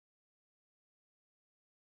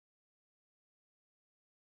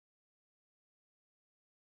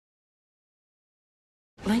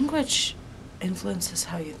Language influences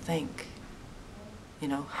how you think, you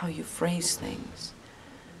know, how you phrase things.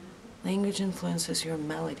 Language influences your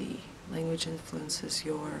melody. Language influences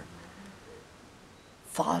your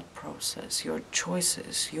thought process, your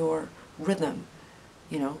choices, your rhythm,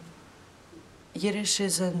 you know. Yiddish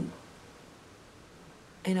is in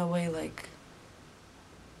a way like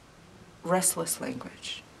restless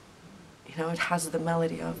language. You know, it has the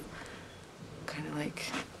melody of kind of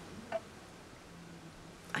like,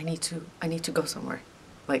 I need to go somewhere.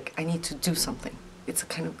 Like, I need to do something.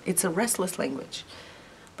 It's a restless language.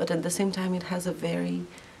 But at the same time, it has a very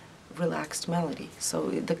relaxed melody. So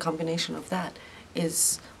the combination of that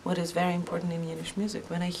is what is very important in Yiddish music.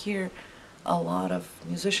 When I hear a lot of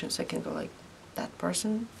musicians, I can go like, that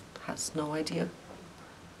person has no idea.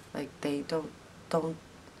 Like, they don't,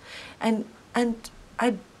 and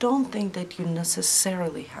I don't think that you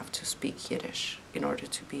necessarily have to speak Yiddish in order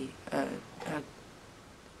to be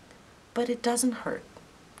but it doesn't hurt,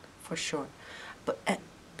 for sure.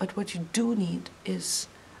 But what you do need is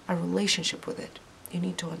a relationship with it. You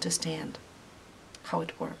need to understand how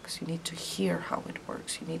it works. You need to hear how it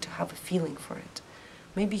works. You need to have a feeling for it.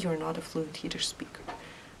 Maybe you're not a fluent Yiddish speaker,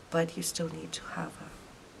 but you still need to have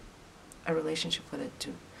a relationship with it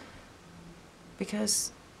too.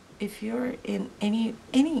 Because if you're in any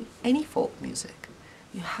folk music,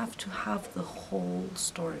 you have to have the whole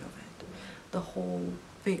story of it, the whole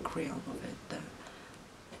big realm of it,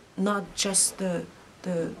 not just the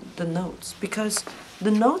notes, because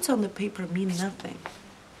the notes on the paper mean nothing.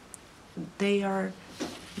 They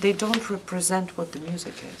don't represent what the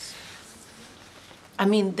music is. I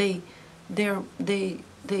mean, they are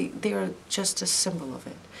just a symbol of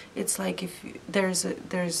it. It's like if there's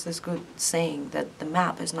this good saying that the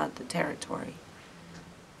map is not the territory.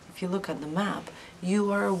 If you look at the map,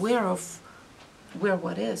 you are aware of where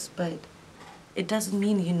what is, but it doesn't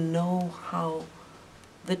mean you know how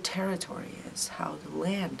the territory is, how the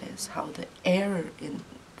land is, how the air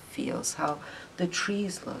feels, how the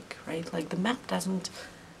trees look, right? Like the map doesn't,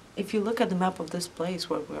 if you look at the map of this place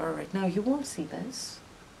where we are right now, you won't see this.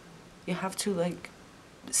 You have to like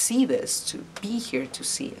see this, to be here to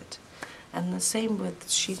see it. And the same with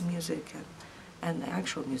sheet music and the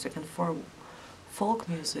actual music. And for folk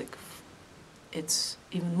music, it's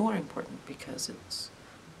even more important because it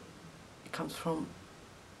comes from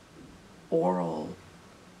oral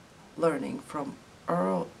learning, from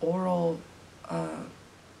oral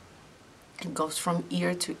it goes from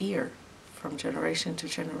ear to ear, from generation to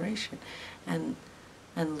generation, and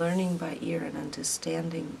learning by ear and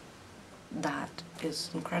understanding that is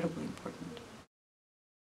incredibly important.